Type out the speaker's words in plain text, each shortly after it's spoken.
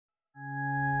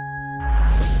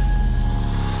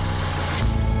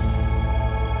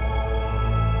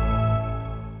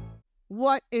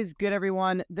What is good,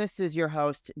 everyone? This is your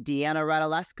host, Deanna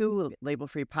Radulescu, Label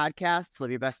Free Podcast. To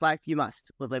live your best life, you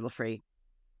must live label free.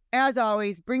 As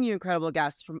always, bring you incredible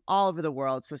guests from all over the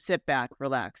world, so sit back,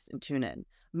 relax, and tune in.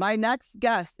 My next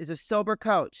guest is a sober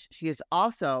coach. She is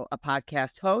also a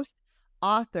podcast host,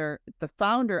 author, the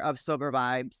founder of Sober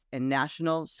Vibes and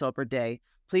National Sober Day.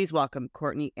 Please welcome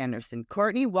Courtney Andersen.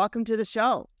 Courtney, welcome to the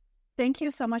show. Thank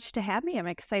you so much to have me. I'm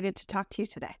excited to talk to you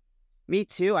today. Me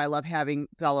too. I love having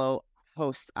fellow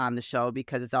hosts on the show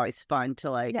because it's always fun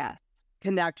to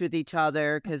connect with each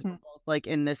other because we're both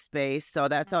in this space. So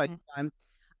that's always fun.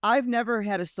 I've never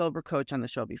had a sober coach on the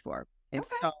show before. And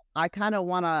so I kind of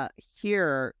want to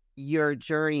hear your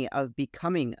journey of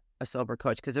becoming a sober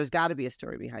coach because there's got to be a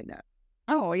story behind that.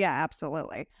 Oh, yeah,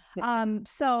 absolutely.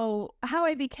 So how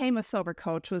I became a sober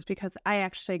coach was because I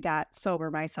actually got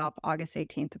sober myself August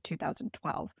 18th of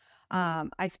 2012.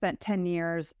 I spent 10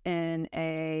 years in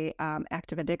a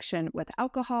active addiction with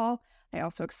alcohol. I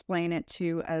also explain it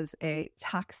to as a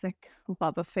toxic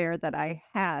love affair that I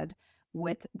had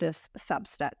with this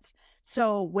substance.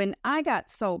 So when I got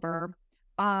sober,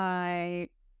 I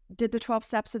did the 12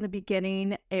 steps in the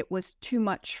beginning. It was too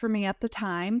much for me at the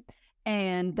time.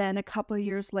 And then a couple of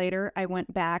years later, I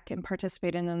went back and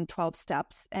participated in the 12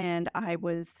 steps. And I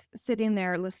was sitting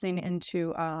there listening in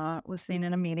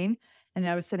a meeting. And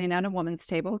I was sitting at a woman's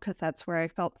table because that's where I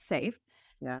felt safe.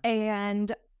 Yeah.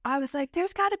 And I was like,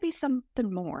 there's got to be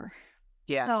something more.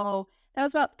 Yeah. So that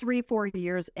was about 3-4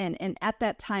 years in. And at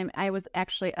that time, I was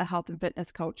actually a health and fitness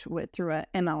coach through a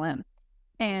MLM.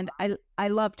 And I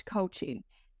loved coaching.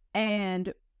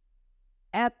 And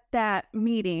at that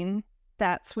meeting,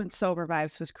 that's when Sober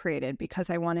Vibes was created because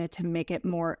I wanted to make it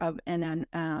more of an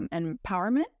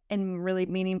empowerment and really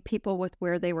meeting people with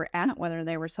where they were at, whether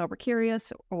they were sober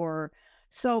curious or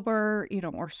sober,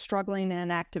 or struggling in an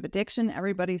active addiction.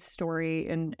 Everybody's story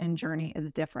and journey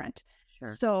is different.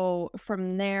 Sure. So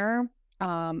from there,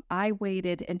 I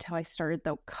waited until I started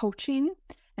the coaching.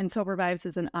 And Sober Vibes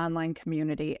is an online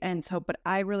community. And so, but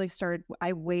I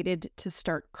waited to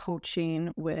start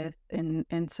coaching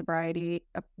in sobriety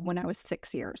when I was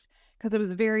 6 years, because it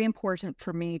was very important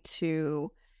for me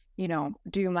to,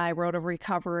 do my road of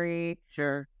recovery.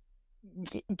 Sure.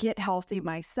 Get healthy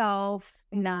myself,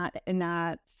 not,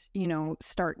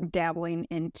 start dabbling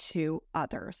into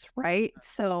others. Right.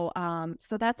 So,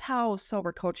 so that's how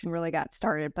sober coaching really got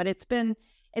started. But it's been,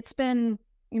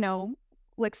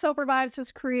 Sober Vibes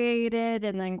was created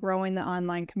and then growing the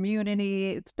online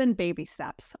community. It's been baby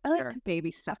steps. I like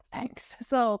baby step things.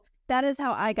 So that is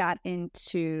how I got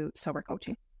into sober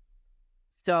coaching.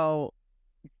 So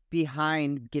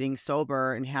behind getting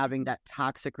sober and having that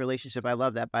toxic relationship, I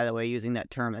love that, by the way, using that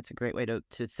term. That's a great way to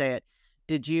say it.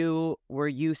 Were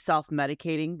you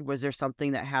self-medicating? Was there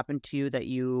something that happened to you that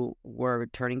you were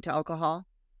turning to alcohol?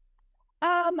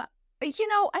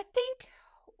 I think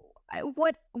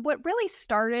what really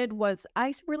started was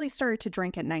I really started to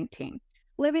drink at 19.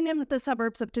 Living in the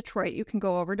suburbs of Detroit, you can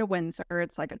go over to Windsor.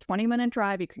 It's like a 20-minute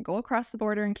drive. You can go across the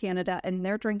border in Canada, and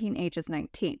their drinking age is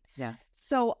 19. Yeah.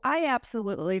 So I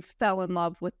absolutely fell in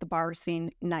love with the bar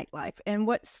scene nightlife. And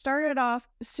what started off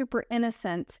super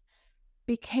innocent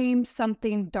became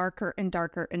something darker and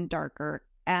darker and darker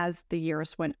as the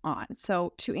years went on.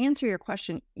 So to answer your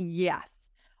question, yes.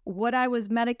 What I was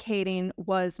medicating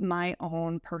was my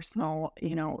own personal,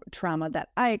 trauma that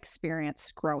I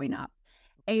experienced growing up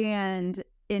and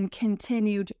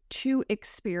continued to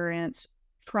experience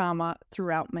trauma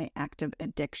throughout my active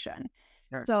addiction.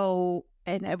 Sure. So,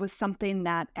 and it was something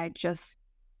that I just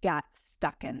got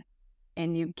stuck in.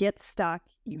 And you get stuck,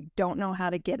 you don't know how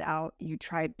to get out, you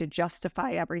try to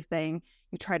justify everything,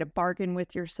 you try to bargain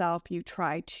with yourself, you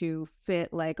try to fit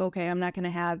okay, I'm not going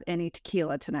to have any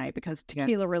tequila tonight because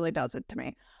tequila really does it to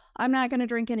me. I'm not going to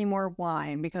drink any more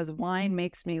wine because wine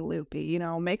makes me loopy,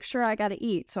 make sure I got to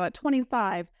eat. So at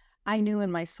 25, I knew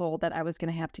in my soul that I was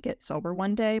going to have to get sober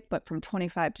one day, but from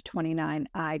 25 to 29,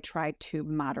 I tried to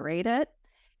moderate it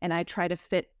and I tried to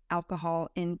fit alcohol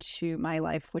into my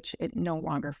life, which it no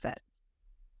longer fit.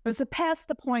 It was past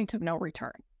the point of no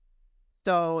return.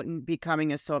 So in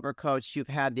becoming a sober coach, you've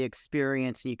had the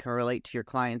experience and you can relate to your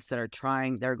clients that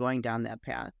they're going down that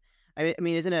path. I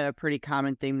mean, isn't it a pretty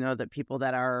common thing, though, that people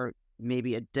that are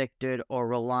maybe addicted or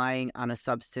relying on a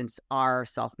substance are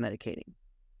self-medicating?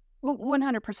 Well,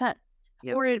 100%.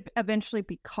 Yep. Or it eventually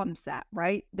becomes that,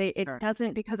 right? It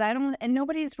doesn't, because and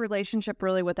nobody's relationship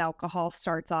really with alcohol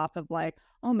starts off of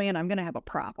oh man, I'm going to have a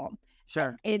problem.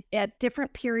 Sure. At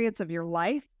different periods of your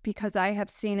life, because I have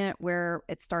seen it where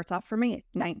it starts off for me,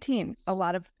 19. A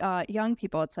lot of young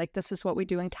people, it's this is what we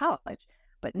do in college.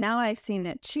 But now I've seen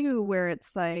it too, where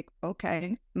it's like,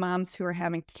 okay, moms who are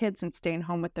having kids and staying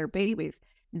home with their babies,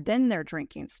 then their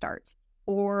drinking starts.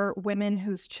 Or women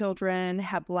whose children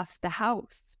have left the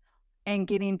house and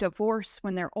getting divorced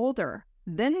when they're older,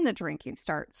 then the drinking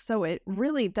starts. So it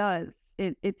really does.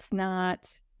 It's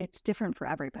different for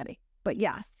everybody. But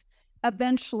yes,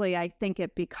 eventually I think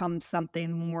it becomes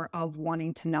something more of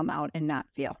wanting to numb out and not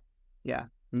feel. Yeah.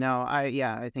 No,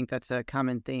 I think that's a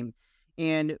common theme.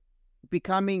 And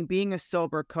being a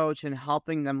sober coach and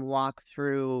helping them walk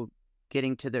through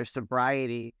getting to their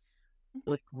sobriety,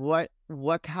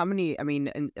 like how many, I mean,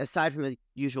 and aside from the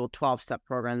usual 12-step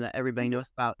program that everybody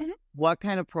knows about, what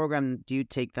kind of program do you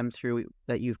take them through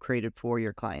that you've created for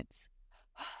your clients?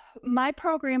 My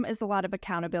program is a lot of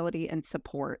accountability and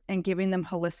support and giving them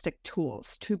holistic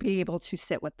tools to be able to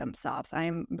sit with themselves. I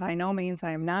am by no means,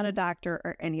 I am not a doctor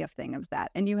or anything of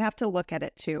that. And you have to look at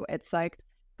it too. It's like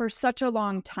for such a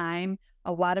long time,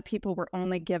 a lot of people were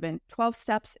only given 12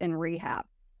 steps in rehab.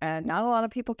 And not a lot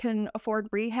of people can afford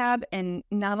rehab, and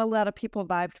not a lot of people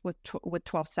vibed with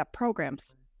 12-step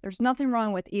programs. There's nothing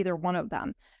wrong with either one of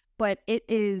them, but it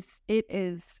is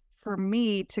for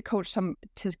me to coach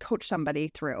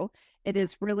somebody through. It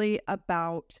is really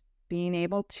about being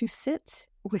able to sit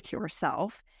with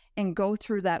yourself and go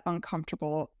through that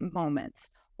uncomfortable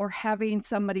moments, or having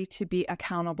somebody to be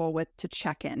accountable with to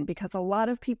check in, because a lot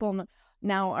of people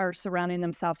now are surrounding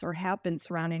themselves or have been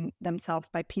surrounding themselves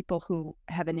by people who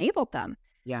have enabled them.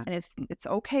 Yeah. And it's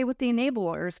okay with the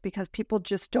enablers because people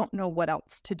just don't know what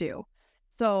else to do.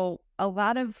 So a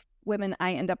lot of women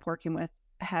I end up working with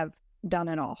have done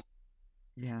it all.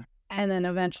 Yeah. And then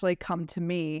eventually come to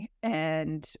me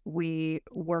and we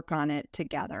work on it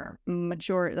together.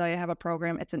 I have a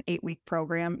program, it's an 8-week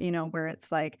program, where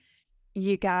it's like,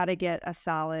 you got to get a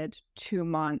solid 2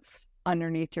 months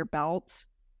underneath your belt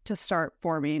to start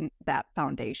forming that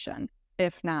foundation,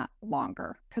 if not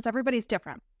longer, because everybody's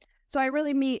different. So I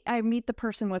meet the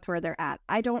person with where they're at.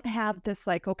 I don't have this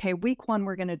like, okay, week 1,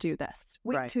 we're going to do this.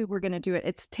 Week 2, we're going to do it.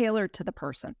 It's tailored to the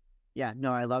person. Yeah,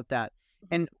 no, I love that.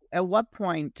 And at what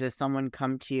point does someone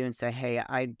come to you and say, hey,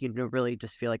 I really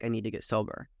just feel like I need to get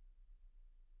sober?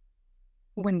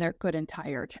 When they're good and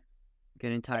tired.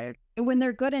 Good and tired? When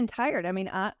they're good and tired. I mean,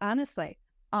 honestly.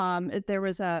 There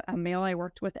was a male I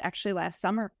worked with actually last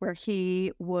summer where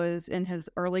he was in his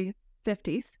early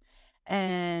 50s,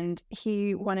 and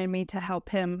he wanted me to help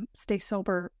him stay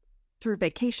sober through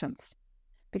vacations,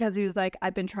 because he was like,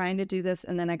 I've been trying to do this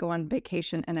and then I go on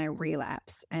vacation and I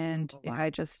relapse. And I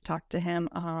just talked to him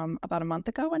about a month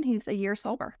ago, and he's a year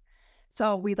sober.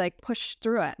 So we like push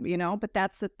through it, but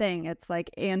that's the thing. It's like,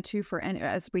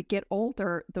 as we get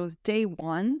older, those day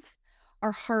ones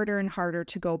are harder and harder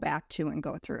to go back to and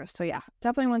go through. So yeah,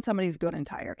 definitely when somebody's good and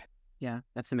tired. Yeah,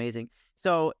 that's amazing.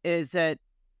 So so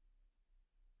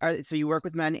you work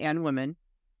with men and women,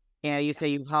 and you say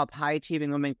you help high achieving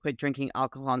women quit drinking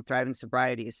alcohol and thrive in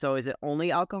sobriety. So is it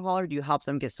only alcohol, or do you help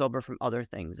them get sober from other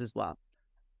things as well?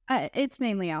 It's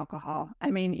mainly alcohol. I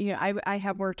mean, I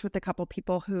have worked with a couple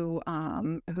people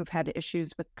who've had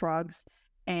issues with drugs,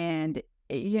 and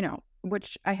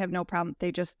which I have no problem.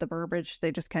 The verbiage,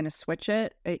 they just kind of switch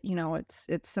it.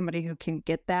 It's somebody who can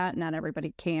get that. Not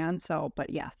everybody can. So, but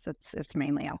yes, it's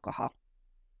mainly alcohol.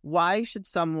 Why should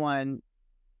someone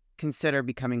consider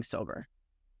becoming sober?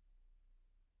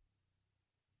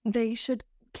 They should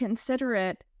consider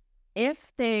it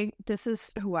this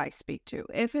is who I speak to.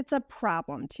 If it's a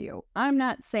problem to you, I'm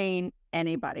not saying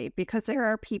anybody, because there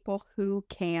are people who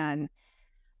can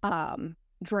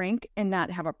drink and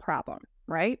not have a problem,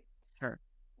 right? Sure.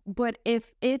 But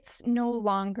if it's no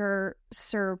longer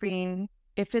serving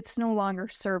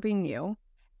you,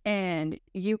 and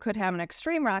you could have an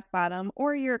extreme rock bottom,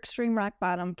 or your extreme rock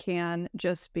bottom can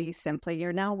just be simply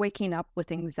you're now waking up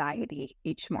with anxiety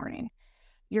each morning.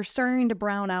 You're starting to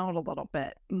brown out a little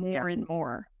bit more and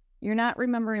more. You're not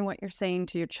remembering what you're saying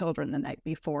to your children the night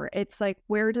before. It's like,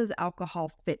 where does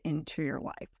alcohol fit into your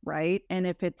life, right? And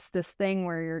if it's this thing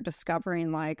where you're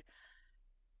discovering like,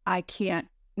 I can't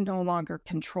no longer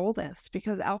control this,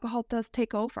 because alcohol does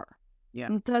take over.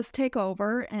 Yeah. It does take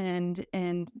over. And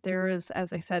there is,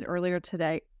 as I said earlier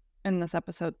today in this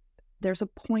episode, there's a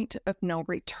point of no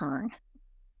return.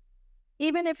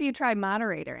 Even if you try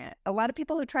moderating it, a lot of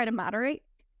people who try to moderate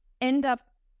end up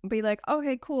be like,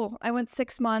 okay, cool. I went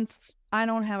 6 months. I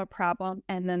don't have a problem.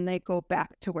 And then they go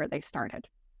back to where they started.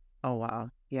 Oh,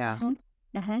 wow. Yeah.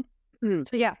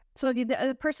 So yeah. So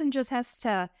the person just has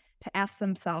to ask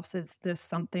themselves, is this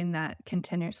something that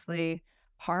continuously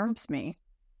harms me?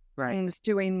 Right. And is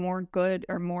doing more good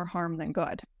or more harm than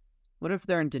good? What if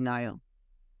they're in denial?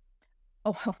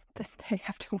 Oh, well, they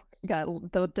have to,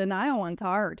 the denial one's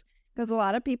hard because a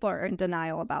lot of people are in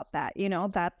denial about that.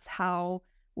 That's how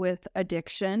with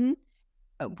addiction,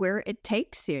 where it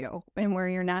takes you and where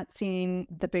you're not seeing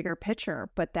the bigger picture.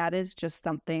 But that is just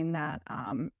something that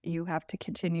you have to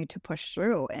continue to push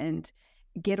through and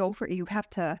get over. You have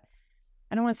to,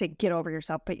 I don't want to say get over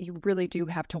yourself, but you really do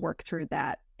have to work through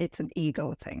that. It's an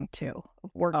ego thing too,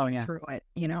 working through it,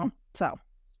 so.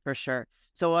 For sure.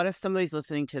 So what if somebody's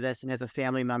listening to this and has a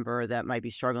family member that might be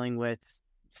struggling with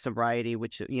sobriety,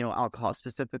 which, alcohol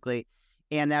specifically,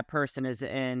 and that person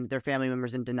their family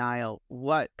member's in denial?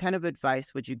 What kind of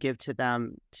advice would you give to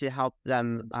them to help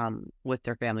them with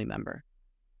their family member?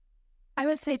 I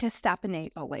would say to stop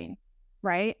enabling,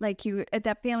 right? Like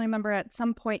that family member, at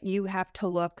some point you have to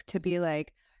look to be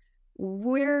like,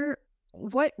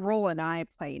 what role am I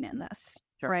playing in this?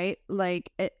 Sure. Right?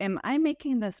 Like, am I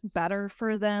making this better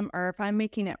for them, or if I'm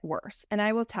making it worse? And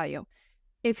I will tell you,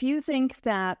 if you think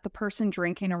that the person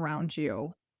drinking around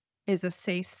you is a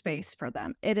safe space for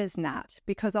them, it is not,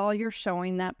 because all you're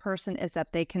showing that person is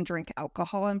that they can drink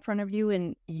alcohol in front of you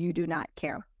and you do not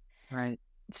care. Right.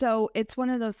 So it's one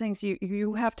of those things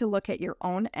you have to look at your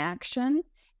own action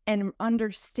and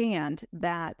understand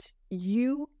that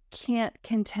you can't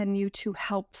continue to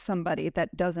help somebody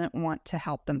that doesn't want to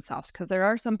help themselves, because there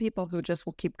are some people who just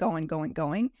will keep going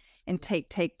and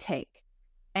take.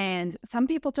 And some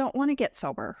people don't want to get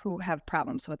sober who have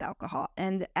problems with alcohol.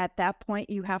 And at that point,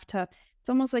 it's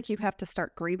almost like you have to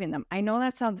start grieving them. I know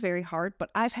that sounds very hard, but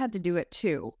I've had to do it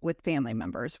too with family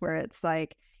members, where it's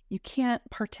like, you can't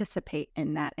participate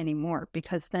in that anymore,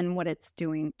 because then what it's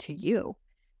doing to you.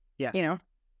 Yeah.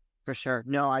 For sure.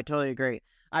 No, I totally agree.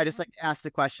 I just like to ask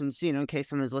the questions, in case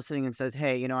someone's listening and says,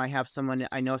 hey, I know someone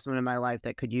in my life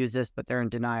that could use this, but they're in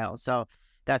denial. So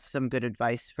that's some good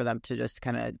advice for them to just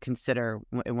kind of consider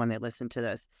when they listen to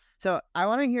this. So I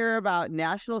want to hear about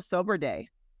National Sober Day.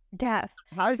 Yes.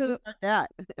 How did you start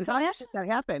that? How did that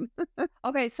happen?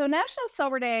 Okay, so National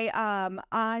Sober Day,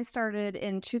 I started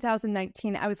in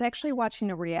 2019. I was actually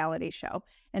watching a reality show,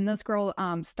 and this girl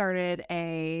started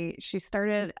a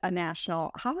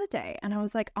national holiday, and I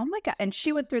was like, oh my God. And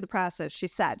she went through the process. She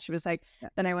was like,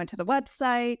 Then I went to the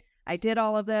website, I did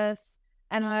all of this,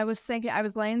 and I was thinking, I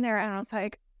was laying there and I was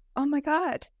like, oh my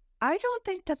God, I don't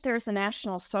think that there's a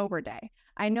National Sober Day.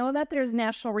 I know that there's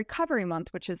National Recovery Month,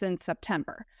 which is in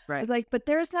September. Right. I was like, but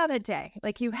there's not a day.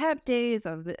 Like, you have days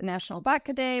of National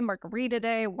Vodka Day, Margarita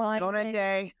Day, wine Donut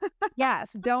Day.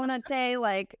 Yes, Donut Day.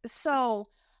 Like, so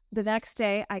the next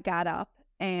day I got up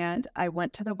and I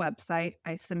went to the website.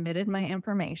 I submitted my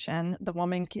information. The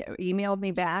woman emailed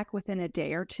me back within a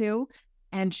day or two,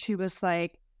 and she was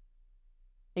like,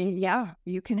 yeah,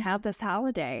 you can have this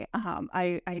holiday.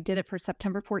 I did it for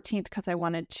September 14th because I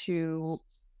wanted to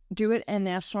do it in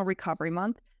National Recovery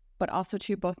Month, but also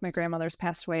too, both my grandmothers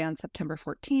passed away on September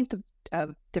 14th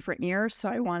of different years. So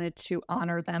I wanted to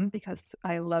honor them because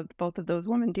I loved both of those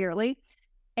women dearly.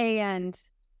 And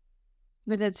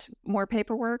we did more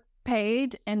paperwork,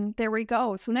 paid, and there we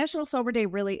go. So National Sober Day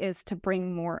really is to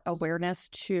bring more awareness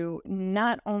to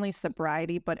not only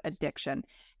sobriety, but addiction.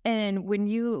 And when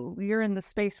you're in the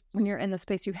space,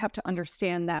 you have to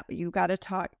understand that you got to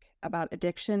talk about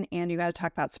addiction and you got to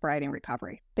talk about sobriety and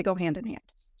recovery. They go hand in hand.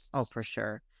 Oh, for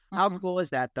sure. How cool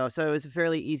is that, though? So it was a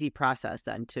fairly easy process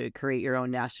then to create your own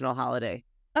national holiday.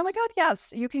 Oh my God,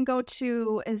 yes. You can go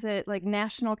to, is it like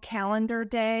National Calendar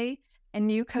Day?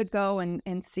 And you could go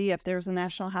and see if there's a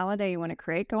national holiday you want to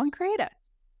create, go and create it.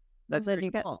 That's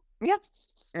pretty cool. Yeah.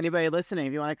 Anybody listening,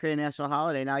 if you want to create a national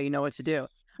holiday, now you know what to do.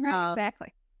 Right,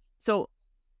 exactly. So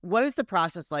what is the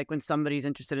process like when somebody's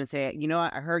interested in saying,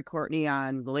 I heard Courtney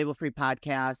on the Label Free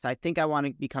podcast. I think I want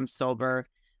to become sober.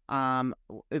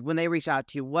 When they reach out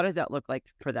to you, what does that look like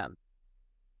for them?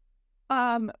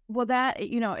 Well, that,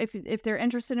 if they're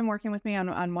interested in working with me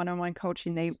on one-on-one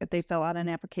coaching, they fill out an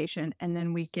application, and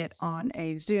then we get on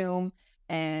a Zoom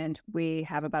and we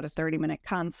have about a 30-minute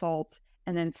consult,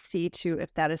 and then see to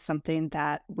if that is something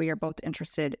that we are both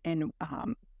interested in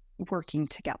working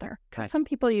together. Okay. Some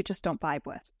people you just don't vibe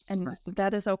with, and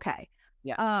that is okay.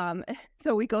 Yeah.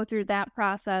 So we go through that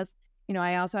process.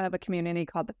 I also have a community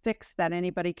called The Fix that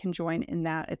anybody can join in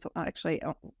that. It's actually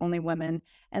only women.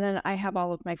 And then I have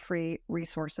all of my free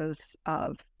resources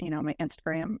of, my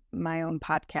Instagram, my own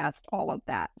podcast, all of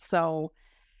that. So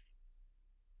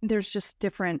there's just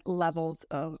different levels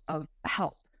of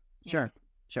help. Sure.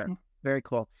 Mm-hmm. Very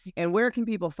cool. And where can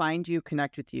people find you,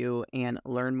 connect with you, and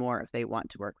learn more if they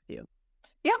want to work with you?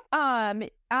 Yeah. I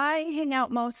hang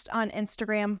out most on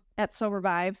Instagram at Sober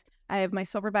Vibes. I have my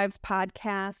Sober Vibes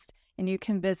podcast. And you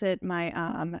can visit my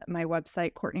my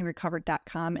website,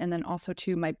 courtneyrecovered.com, and then also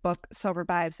to my book, Sober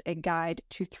Vibes, A Guide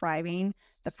to Thriving.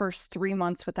 The First 3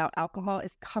 Months Without Alcohol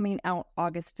is coming out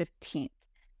August 15th.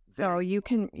 So you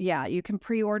can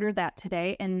pre-order that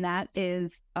today. And that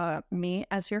is me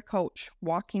as your coach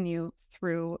walking you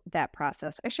through that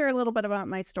process. I share a little bit about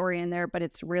my story in there, but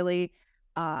it's really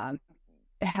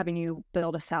having you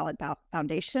build a solid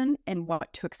foundation and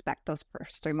what to expect those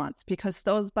first 3 months, because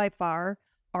those by far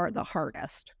are the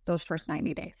hardest, those first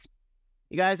 90 days.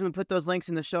 You guys, I'm going to put those links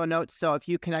in the show notes. So if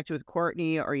you connect with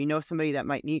Courtney, or you know somebody that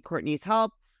might need Courtney's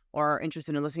help or are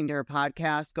interested in listening to her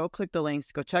podcast, go click the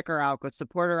links, go check her out, go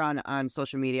support her on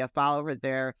social media, follow her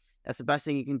there. That's the best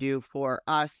thing you can do for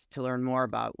us to learn more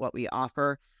about what we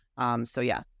offer. So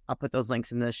yeah, I'll put those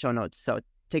links in the show notes. So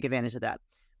take advantage of that.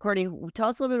 Courtney, tell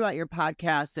us a little bit about your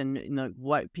podcast and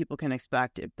what people can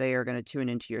expect if they are going to tune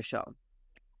into your show.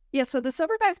 Yeah, so the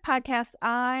Sober Vibes podcast,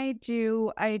 I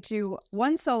do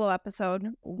one solo episode,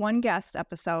 one guest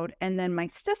episode, and then my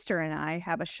sister and I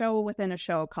have a show within a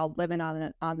show called Living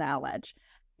on the Edge.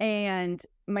 And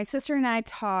my sister and I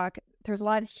talk, there's a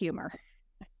lot of humor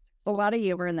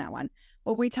in that one.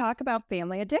 But we talk about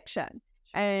family addiction,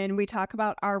 and we talk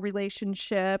about our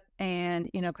relationship, and,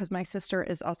 because my sister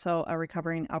is also a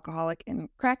recovering alcoholic and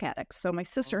crack addict. So my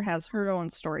sister has her own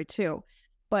story too.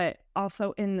 But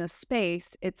also in the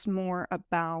space, it's more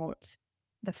about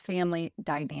the family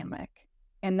dynamic.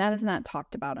 And that is not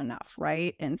talked about enough,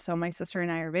 right? And so my sister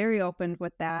and I are very open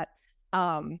with that.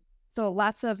 So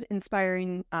lots of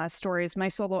inspiring stories. My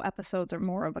solo episodes are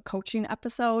more of a coaching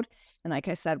episode. And like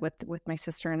I said, with my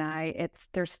sister and I,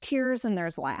 there's tears and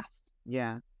there's laughs.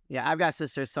 Yeah. Yeah. I've got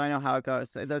sisters, so I know how it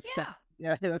goes. Those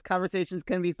conversations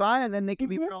can be fun, and then they can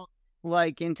be real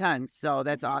intense. So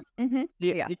that's awesome.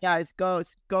 You guys go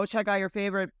check out your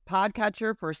favorite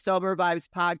podcatcher for Sober Vibes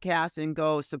podcast, and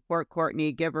go support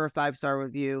Courtney, give her a 5-star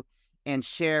review, and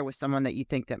share with someone that you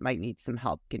think that might need some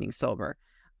help getting sober.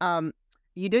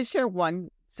 You did share one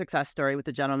success story with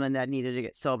a gentleman that needed to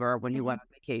get sober when he went on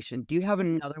vacation. Do you have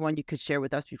another one you could share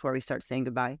with us before we start saying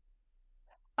goodbye?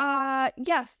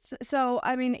 Yes. So,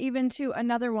 even to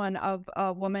another one of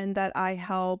a woman that I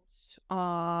helped,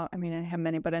 I have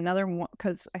many, but another one,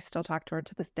 because I still talk to her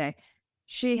to this day.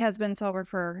 She has been sober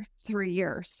for 3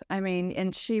 years.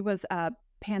 And she was a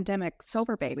pandemic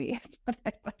sober baby. Is what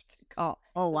I like to call.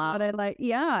 Oh, wow. But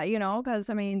because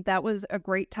that was a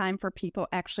great time for people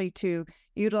actually to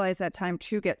utilize that time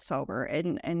to get sober.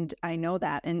 And I know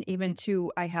that. And even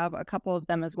I have a couple of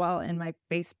them as well in my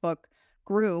Facebook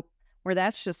group, where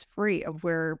that's just free, of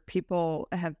where people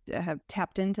have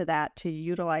tapped into that to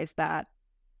utilize that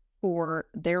for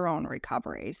their own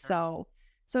recovery. So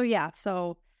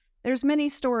there's many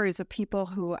stories of people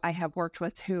who I have worked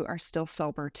with who are still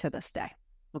sober to this day.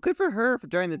 Well, good for her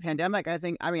during the pandemic.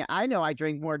 I know I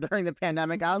drank more during the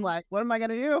pandemic. I'm like, what am I going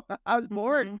to do? I was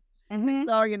bored. So,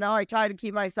 I tried to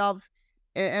keep myself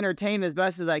entertained as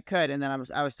best as I could, and then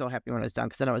I was so happy when it was done,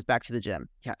 because then I was back to the gym.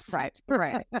 Yes, right.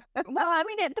 Well, the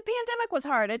pandemic was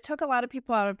hard. It took a lot of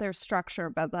people out of their structure,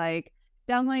 but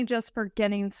definitely just for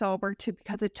getting sober too,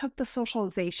 because it took the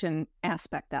socialization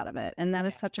aspect out of it, and that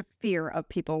is such a fear of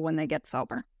people when they get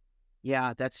sober.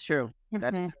 Yeah, that's true.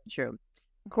 That's true.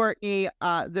 Courtney,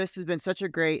 this has been such a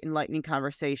great, enlightening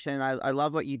conversation. I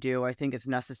love what you do. I think it's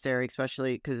necessary,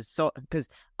 especially because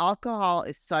alcohol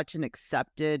is such an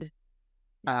accepted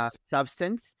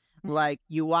substance. Like,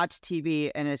 you watch TV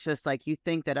and it's just like, you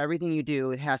think that everything you do,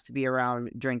 it has to be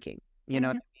around drinking, know what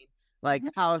I mean? Like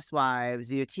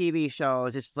Housewives, your TV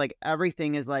shows, it's like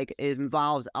everything is like, it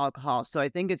involves alcohol. So I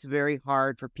think it's very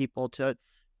hard for people to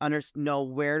know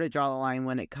where to draw the line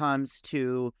when it comes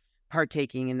to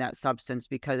partaking in that substance,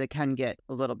 because it can get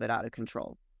a little bit out of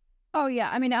control. Oh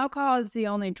yeah, alcohol is the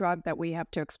only drug that we have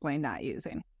to explain not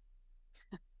using.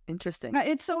 Interesting.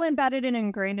 It's so embedded and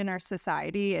ingrained in our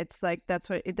society. It's like, that's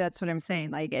what I'm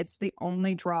saying. Like, it's the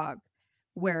only drug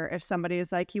where if somebody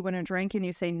is like, you want to drink, and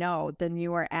you say no, then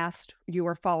you are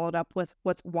followed up with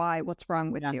why, what's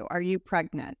wrong with you? Are you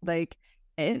pregnant? Like,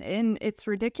 and it's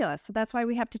ridiculous. So that's why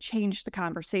we have to change the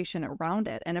conversation around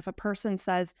it. And if a person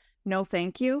says, no,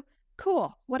 thank you,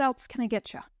 cool. What else can I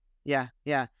get you? Yeah.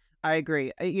 I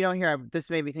agree. This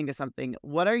made me think of something.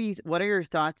 What are your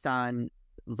thoughts on,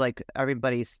 like,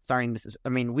 everybody's starting to,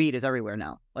 weed is everywhere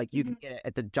now. Like, you can get it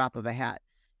at the drop of a hat.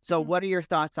 So what are your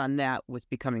thoughts on that with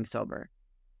becoming sober?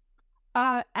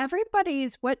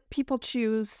 Everybody's, what people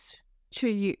choose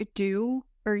to do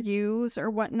or use or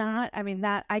whatnot. I mean,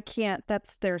 that I can't,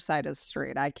 that's their side of the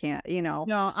street. I can't, No,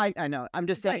 I know. I'm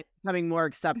just saying, it's becoming more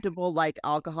acceptable, like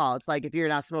alcohol. It's like, if you're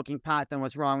not smoking pot, then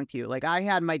what's wrong with you? Like, I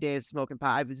had my days smoking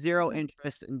pot. I have zero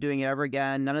interest in doing it ever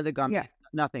again. None of the gum,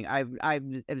 nothing. I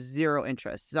have zero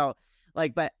interest. So,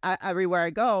 like, but everywhere I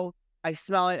go, I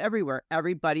smell it everywhere.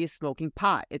 Everybody is smoking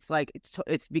pot. It's like,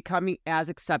 it's becoming as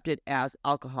accepted as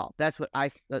alcohol. That's what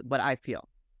I feel.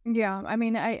 Yeah. I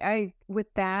mean, I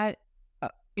with that,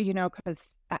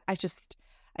 because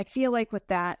I feel like with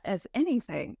that, as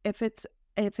anything, if it's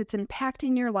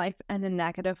impacting your life in a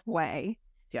negative way,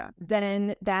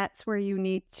 then that's where you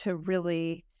need to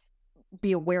really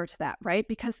be aware to that, right?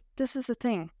 Because this is the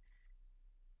thing.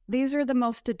 These are the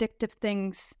most addictive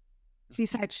things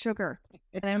besides sugar.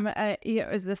 And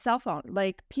is the cell phone.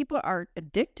 Like, people are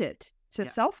addicted to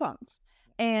cell phones.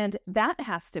 And that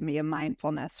has to be a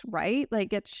mindfulness, right?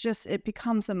 Like, it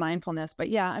becomes a mindfulness. But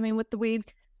yeah, I mean, with the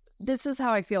weed, this is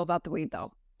how I feel about the weed,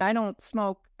 though. I don't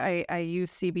smoke. I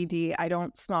use CBD. I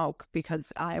don't smoke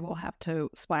because I will have to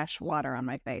splash water on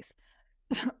my face.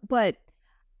 But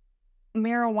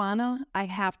marijuana, I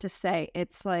have to say,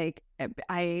 it's like,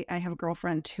 I have a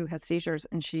girlfriend who has seizures,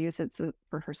 and she uses it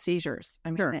for her seizures.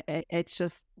 I mean, it's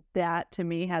just, that to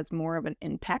me has more of an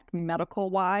impact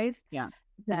medical wise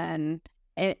than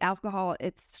alcohol.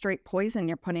 It's straight poison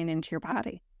you're putting into your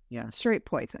body. Yeah. Straight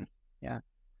poison. Yeah.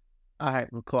 All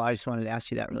right. Well, cool. I just wanted to ask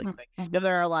you that really quick.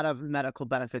 There are a lot of medical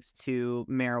benefits to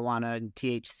marijuana and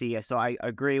THC, so I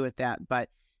agree with that. But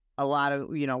a lot of,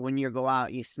 when you go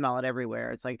out, you smell it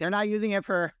everywhere. It's like, they're not using it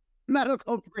for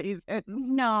medical reasons.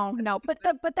 No.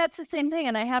 But that's the same thing.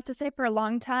 And I have to say, for a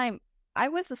long time, I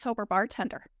was a sober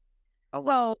bartender. Oh,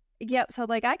 wow. So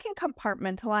like, I can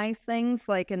compartmentalize things,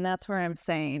 like, and that's where I'm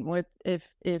saying, with if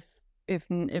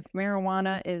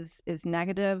marijuana is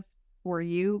negative for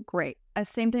you, great.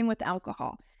 Same thing with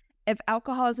alcohol. If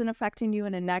alcohol isn't affecting you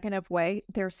in a negative way,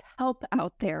 there's help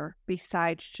out there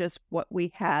besides just what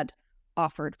we had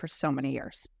offered for so many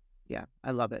years. Yeah,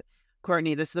 I love it.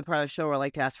 Courtney, this is the part of the show where I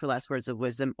like to ask for last words of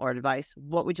wisdom or advice.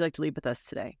 What would you like to leave with us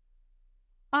today?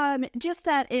 Just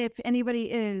that if anybody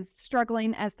is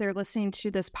struggling as they're listening to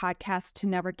this podcast, to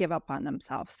never give up on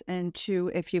themselves, and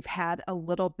if you've had a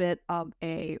little bit of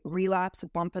a relapse, a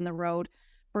bump in the road,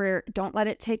 don't let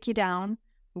it take you down.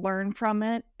 Learn from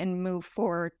it and move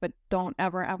forward, but don't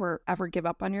ever give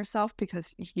up on yourself,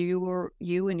 because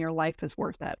you and your life is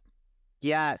worth it.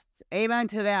 Yes, amen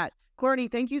to that. Courtney,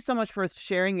 thank you so much for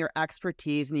sharing your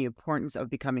expertise and the importance of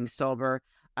becoming sober.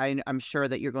 I'm sure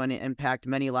that you're going to impact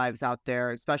many lives out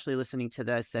there, especially listening to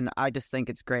this. And I just think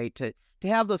it's great to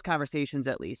have those conversations,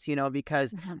 at least,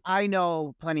 because I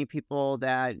know plenty of people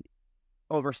that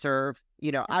overserve.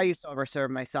 I used to overserve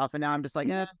myself, and now I'm just like,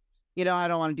 I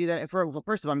don't want to do that.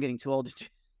 First of all, I'm getting too old to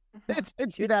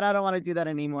do that. I don't want to do that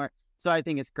anymore. So I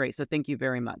think it's great. So thank you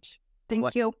very much.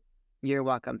 Thank you. You're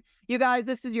welcome. You guys,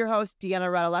 this is your host,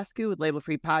 Deanna Radulescu with Label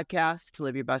Free Podcast. To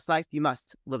live your best life, you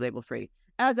must live label free.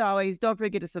 As always, don't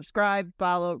forget to subscribe,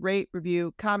 follow, rate,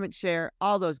 review, comment, share,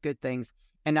 all those good things.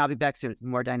 And I'll be back soon with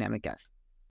more dynamic guests.